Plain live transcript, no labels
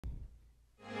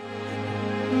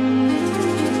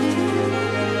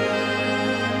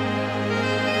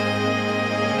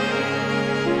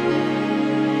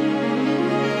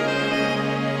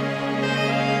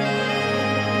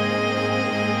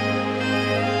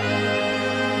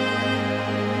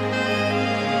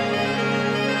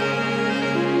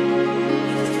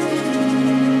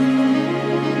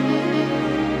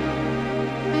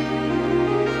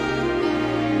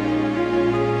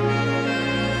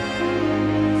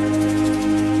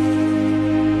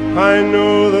I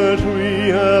know that we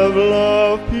have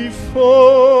loved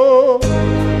before.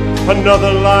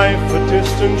 Another life, a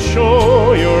distant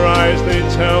shore. Your eyes, they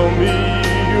tell me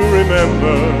you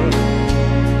remember.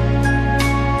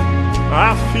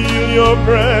 I feel your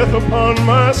breath upon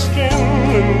my skin,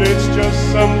 and it's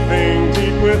just something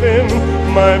deep within.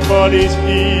 My body's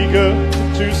eager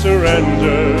to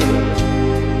surrender.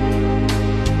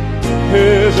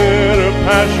 Is it a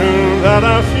passion that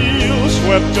I feel,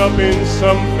 swept up in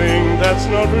something that's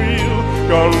not real,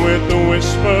 gone with the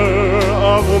whisper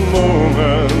of the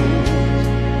moment?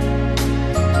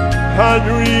 I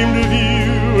dreamed of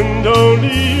you and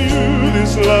only you.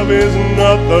 This love is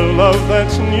not the love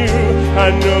that's new.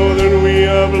 I know that we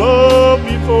have loved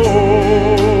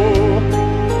before.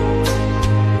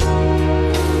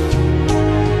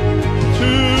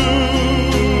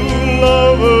 Two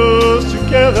lovers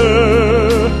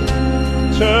together,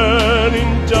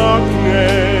 turning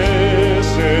darkness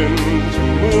into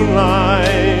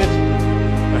moonlight,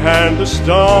 and the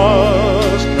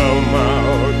stars come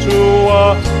out to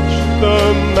watch the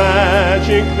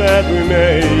magic that we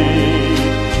made.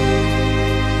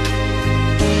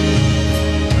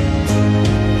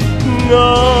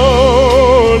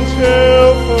 Now until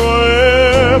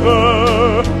forever,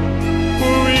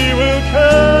 we will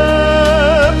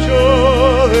capture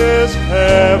this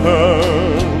heaven.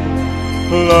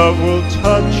 Love will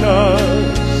touch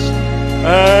us,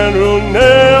 and will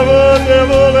never,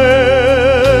 never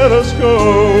let us go.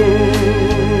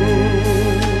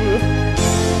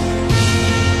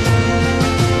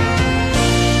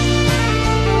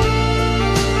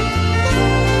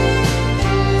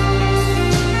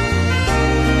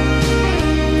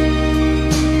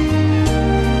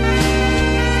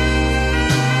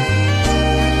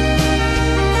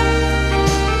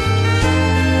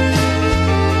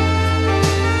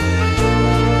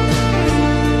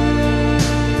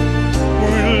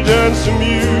 Dance to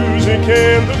music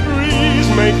and the breeze,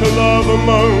 make love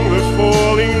among the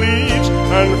falling leaves,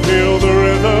 and feel the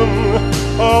rhythm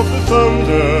of the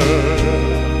thunder.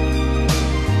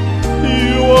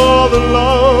 You are the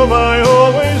love I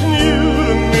always knew.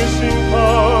 The missing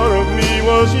part of me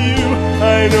was you.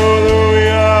 I know that we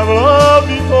have loved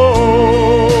before.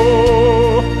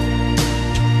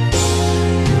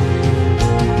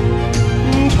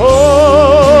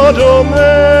 Todo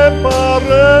me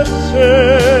parece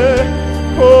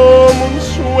como un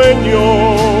sueño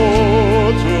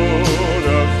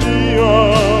todavía,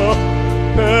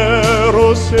 pero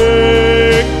sé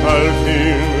que al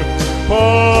fin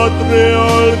podré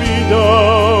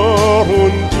olvidar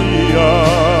un día.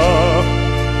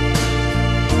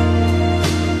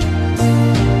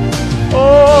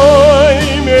 Hoy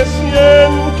me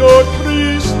siento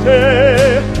triste,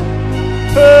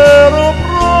 pero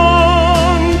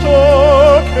pronto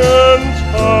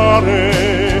cantaré.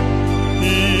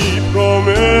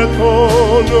 Prometo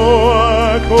no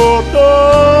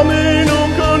acordarme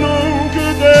nunca, nunca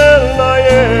del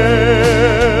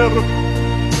ayer.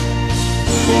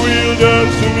 We'll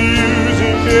dance to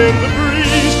music in the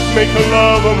breeze, make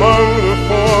love among the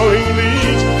falling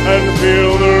leaves, and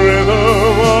feel the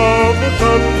rhythm of the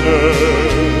thunder.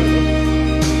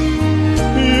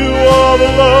 You are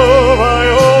the love I